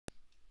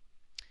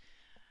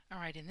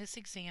Alright, in this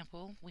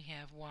example we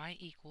have y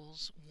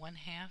equals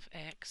 1/2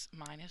 x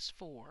minus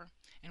 4,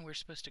 and we're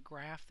supposed to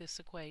graph this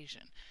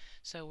equation.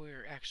 So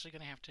we're actually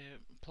going to have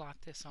to plot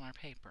this on our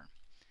paper.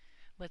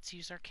 Let's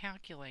use our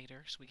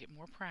calculator so we get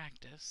more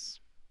practice.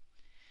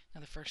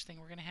 Now the first thing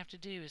we're going to have to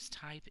do is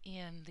type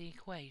in the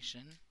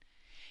equation.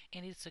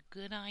 And it's a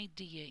good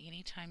idea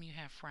anytime you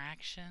have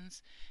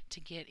fractions to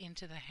get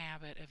into the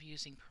habit of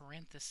using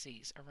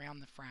parentheses around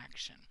the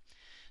fraction.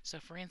 So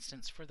for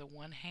instance, for the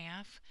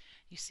 1/2,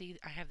 you see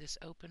I have this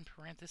open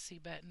parenthesis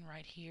button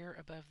right here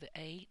above the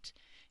 8.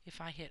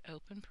 If I hit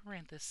open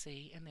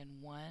parenthesis and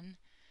then 1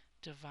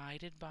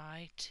 divided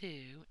by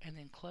 2 and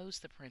then close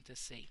the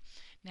parenthesis,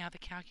 now the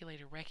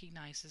calculator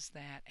recognizes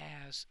that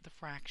as the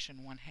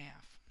fraction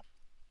 1/2.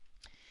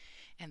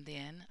 And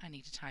then I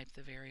need to type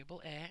the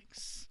variable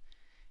x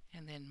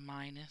and then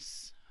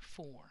minus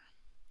 4.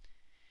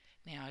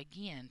 Now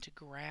again, to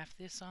graph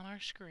this on our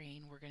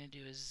screen, we're going to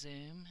do a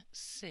zoom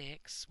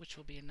 6, which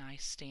will be a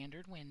nice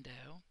standard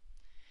window.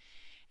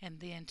 And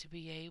then to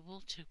be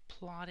able to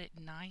plot it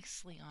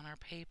nicely on our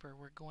paper,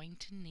 we're going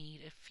to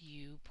need a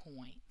few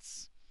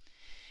points.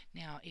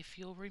 Now, if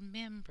you'll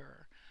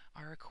remember,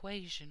 our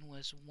equation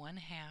was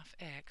 1/2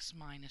 x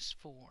minus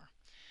 4.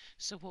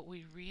 So what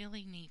we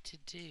really need to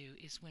do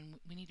is we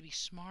need to be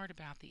smart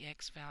about the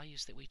x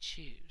values that we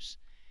choose.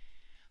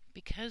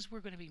 Because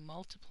we're going to be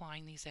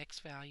multiplying these x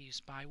values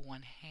by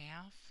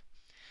 1/2,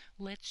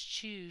 let's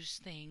choose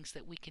things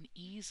that we can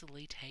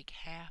easily take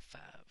half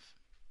of.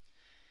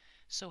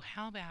 So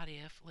how about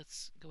if,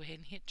 let's go ahead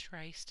and hit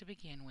trace to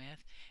begin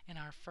with, and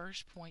our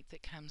first point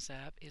that comes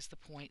up is the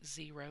point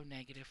 0,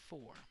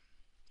 -4.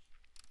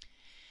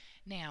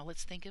 Now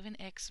let's think of an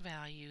x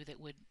value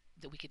that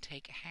we could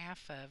take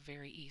half of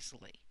very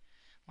easily.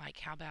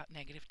 Like how about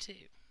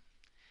 -2?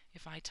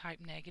 If I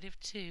type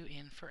 -2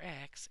 in for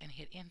x and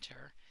hit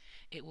enter,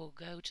 it will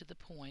go to the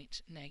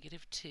point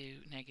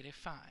 -2,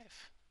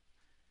 -5.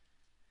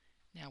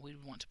 Now we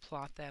would want to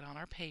plot that on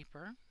our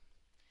paper.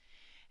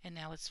 And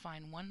now let's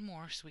find one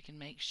more so we can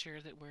make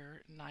sure that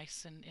we're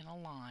nice and in a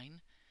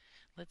line.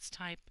 Let's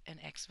type an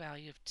x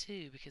value of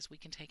 2 because we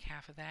can take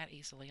half of that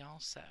easily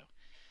also.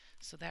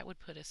 So that would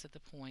put us at the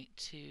point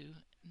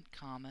 2,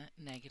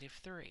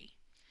 -3.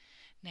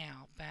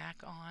 Now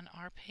back on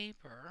our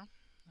paper,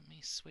 let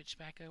me switch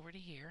back over to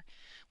here.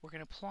 We're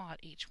going to plot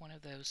each one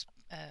of those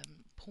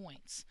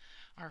points.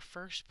 Our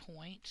first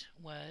point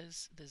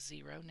was the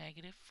 0,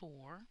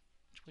 -4,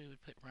 which we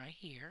would put right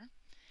here.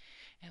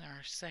 And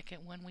our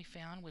second one we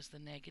found was the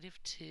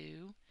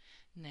 -2,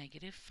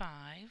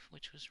 -5,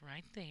 which was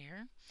right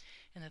there.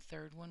 And the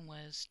third one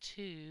was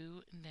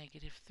 2,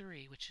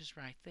 -3, which is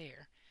right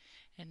there.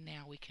 And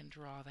now we can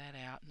draw that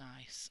out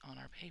nice on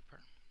our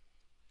paper.